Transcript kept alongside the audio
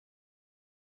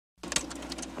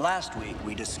Last week,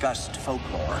 we discussed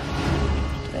folklore.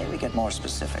 Today, we get more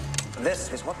specific.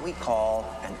 This is what we call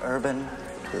an urban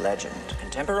legend.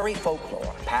 Contemporary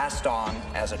folklore passed on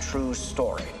as a true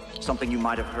story. Something you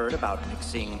might have heard about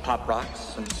mixing Pop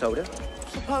Rocks and soda.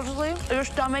 Supposedly, your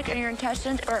stomach and your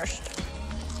intestines burst.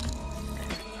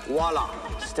 Voila,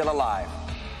 still alive.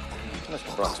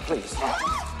 Mr. Brooks, please.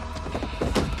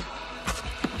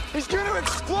 He's gonna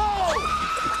explode!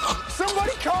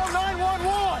 Somebody call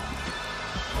 911!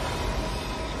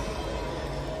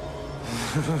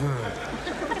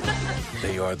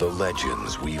 They are the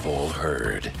legends we've all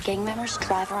heard. Gang members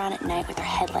drive around at night with their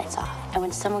headlights off. And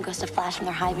when someone goes to flash from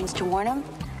their high beams to warn them,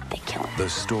 they kill them. The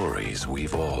stories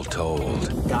we've all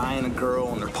told. Guy and a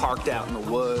girl, and they're parked out in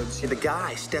the woods. The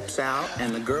guy steps out,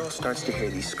 and the girl starts to hear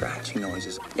these scratching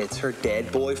noises. It's her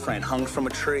dead boyfriend hung from a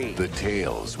tree. The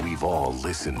tales we've all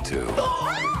listened to.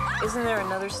 Isn't there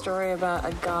another story about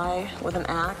a guy with an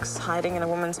axe hiding in a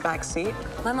woman's back seat?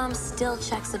 My mom still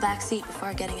checks the back seat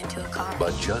before getting into a car.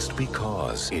 But just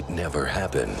because it never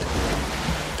happened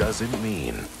doesn't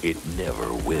mean it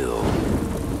never will.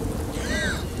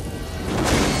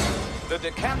 The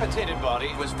decapitated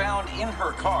body was found in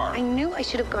her car. I knew I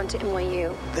should have gone to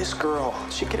NYU. This girl,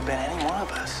 she could have been any one of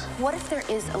us. What if there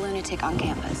is a lunatic on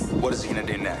campus? What is he gonna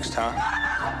do next, huh?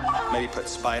 Maybe put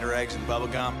spider eggs in bubble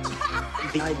gum?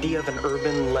 The idea of an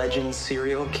urban legend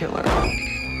serial killer,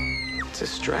 it's a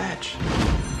stretch.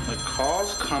 The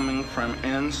call's coming from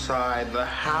inside the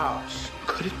house.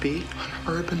 Could it be an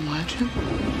urban legend?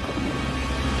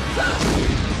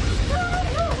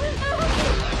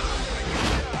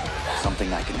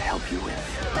 Something I can help you with.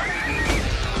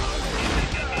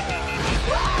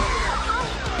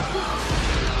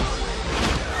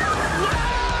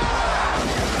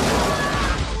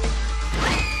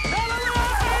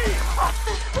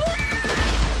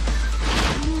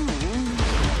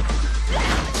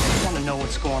 I want to know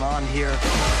what's going on here.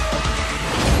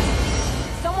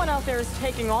 Someone out there is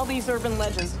taking all these urban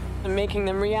legends and making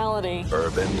them reality.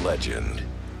 Urban legend.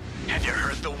 Have you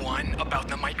heard the one about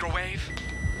the microwave?